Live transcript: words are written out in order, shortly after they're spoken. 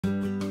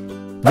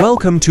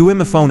Welcome to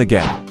iMyFone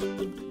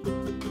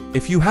again.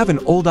 If you have an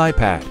old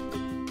iPad,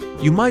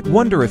 you might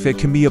wonder if it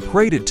can be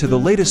upgraded to the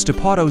latest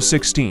iOS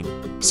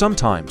 16.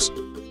 Sometimes,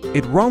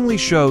 it wrongly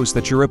shows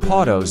that your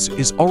iOS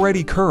is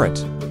already current.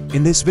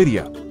 In this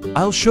video,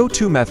 I'll show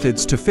two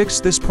methods to fix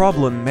this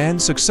problem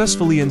and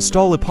successfully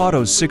install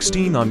iOS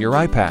 16 on your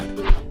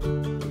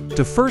iPad.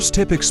 The first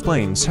tip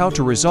explains how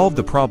to resolve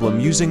the problem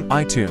using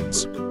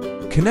iTunes.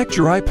 Connect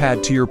your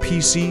iPad to your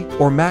PC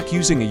or Mac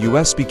using a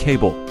USB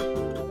cable.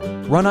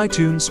 Run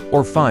iTunes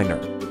or Finder,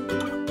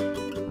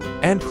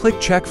 and click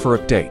Check for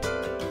Update.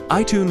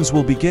 iTunes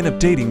will begin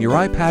updating your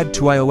iPad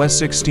to iOS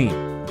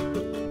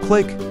 16.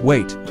 Click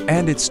Wait,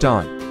 and it's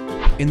done.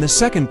 In the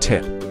second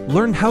tip,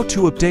 learn how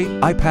to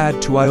update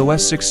iPad to iOS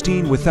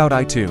 16 without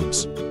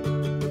iTunes.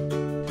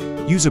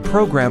 Use a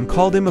program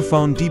called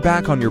iMyFone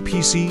Debug on your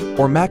PC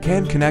or Mac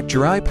and connect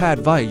your iPad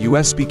via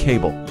USB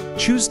cable.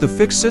 Choose the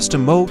Fix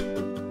System mode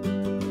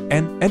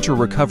and enter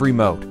Recovery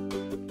mode.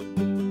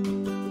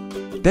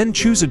 Then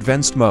choose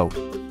Advanced mode.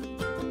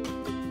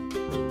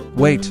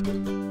 Wait.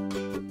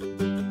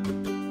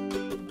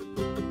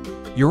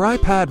 Your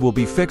iPad will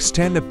be fixed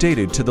and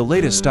updated to the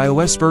latest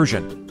iOS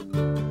version.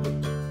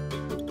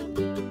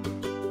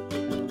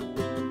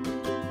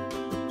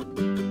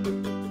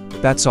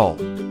 That's all.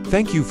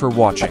 Thank you for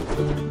watching.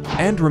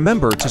 And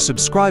remember to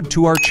subscribe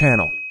to our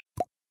channel.